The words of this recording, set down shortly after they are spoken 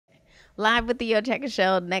Live with the Yocheckatv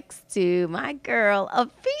show next to my girl,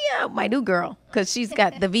 Afya, my new girl, because she's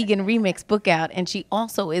got the vegan remix book out, and she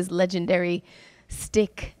also is legendary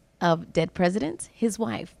stick of dead presidents, his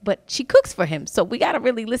wife, but she cooks for him. So we got to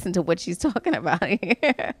really listen to what she's talking about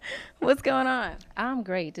here. What's going on? I'm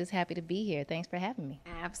great. Just happy to be here. Thanks for having me.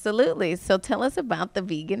 Absolutely. So tell us about the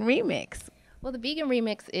vegan remix. Well, the Vegan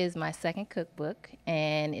Remix is my second cookbook,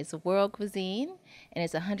 and it's a world cuisine, and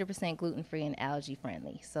it's 100% gluten-free and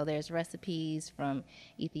allergy-friendly. So there's recipes from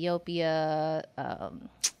Ethiopia,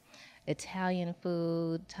 Italian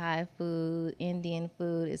food, Thai food, Indian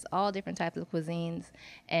food. It's all different types of cuisines,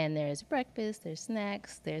 and there's breakfast, there's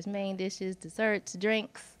snacks, there's main dishes, desserts,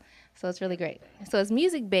 drinks. So it's really great. So it's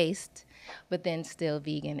music-based, but then still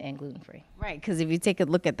vegan and gluten-free. Right, because if you take a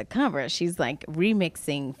look at the cover, she's like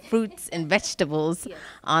remixing fruits and vegetables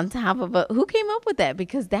on top of a... Who came up with that?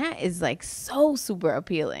 Because that is like so super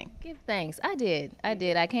appealing. Give thanks. I did.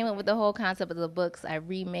 I came up with the whole concept of the books. I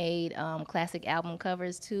remade classic album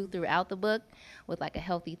covers too throughout the book with like a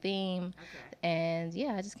healthy theme. Okay. And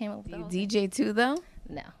yeah, I just came up with Do you DJ too though?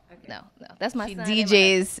 No. No. That's my son.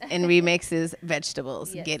 DJs and remixes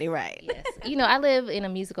vegetables. Yes. Get it right. Yes. You know, I live in a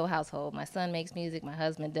musical household. My son makes music. My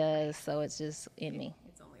husband does. So it's just in me.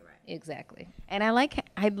 It's only right. Exactly. And I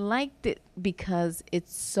liked it because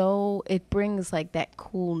it brings like that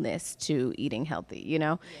coolness to eating healthy, you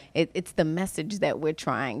know? Yeah. It's the message that we're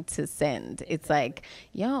trying to send. It's like,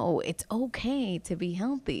 yo, it's okay to be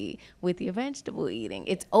healthy with your vegetable eating.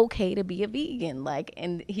 It's okay to be a vegan, like,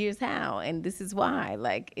 and here's how, and this is why.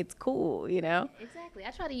 Like, it's cool, you know? Exactly.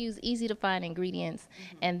 I try to use easy to find ingredients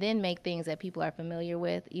and then make things that people are familiar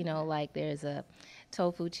with. You know, like there's a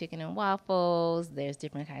tofu chicken and waffles, there's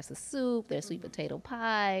different types of soup, there's sweet potato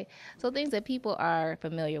pie. So things that people are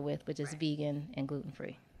familiar with, but just vegan and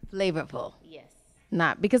gluten-free. Flavorful. Yes.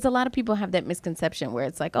 Not because a lot of people have that misconception where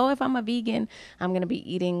it's like, oh, if I'm a vegan, I'm going to be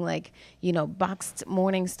eating like, you know, boxed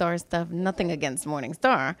Morningstar stuff. Nothing against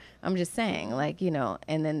Morningstar. I'm just saying, like, you know,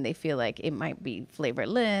 and then they feel like it might be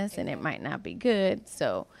flavorless and it might not be good.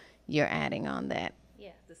 So you're adding on that.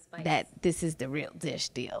 Yeah, the spice. That this is the real dish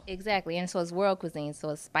deal. Exactly. And so it's world cuisine,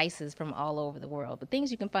 so it's spices from all over the world. But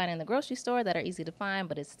things you can find in the grocery store that are easy to find,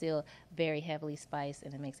 but it's still very heavily spiced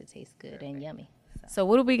and it makes it taste good and yummy. So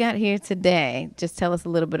what do we got here today? Just tell us a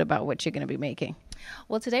little bit about what you're going to be making.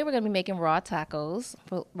 Well, today we're going to be making raw tacos.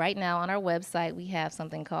 Right now on our website, we have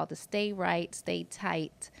something called the Stay Right, Stay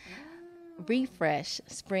Tight Refresh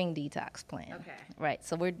Spring Detox Plan. Okay. Right.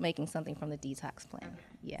 So we're making something from the detox plan. Okay.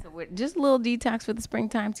 Yeah. So we're just a little detox for the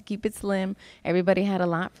springtime to keep it slim. Everybody had a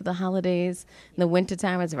lot for the holidays. The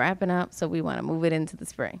wintertime is wrapping up, so we want to move it into the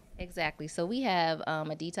spring. Exactly. So we have a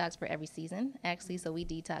detox for every season, actually. So we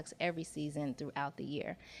detox every season throughout the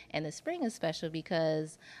year. And the spring is special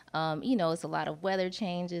because, you know, it's a lot of weather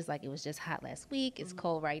changes. Like it was just hot last week. It's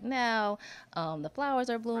cold right now. The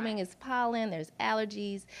flowers are blooming. It's pollen. There's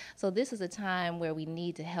allergies. So this is a time where we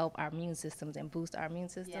need to help our immune systems and boost our immune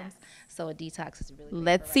systems. Yes. So a detox is really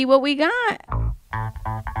good. Let's see what we got.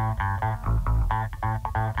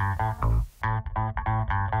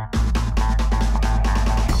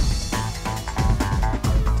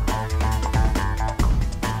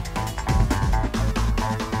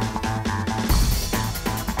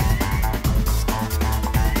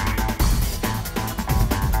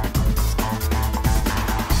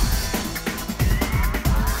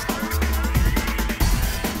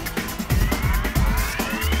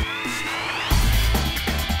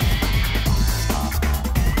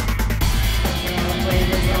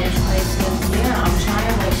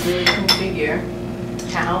 Really configure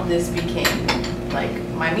how this became like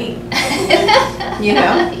my meat. You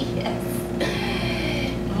know? Yes.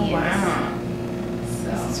 Oh, yes. Wow.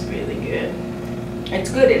 So this is really good. It's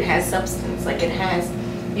good. It has substance. Like it has,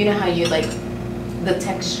 you know how you like the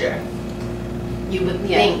texture. You would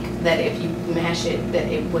think that if you mash it, that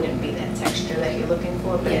it wouldn't be that texture that you're looking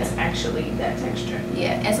for, but it's actually that texture.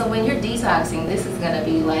 Yeah, and so when you're detoxing, this is going to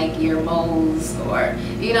be like your bowls or,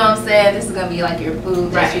 you know what I'm saying? This is going to be like your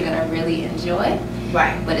food that you're going to really enjoy.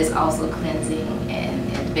 Right. But it's also cleansing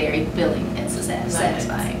and very filling and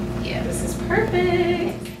satisfying. Yeah. This is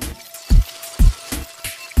perfect.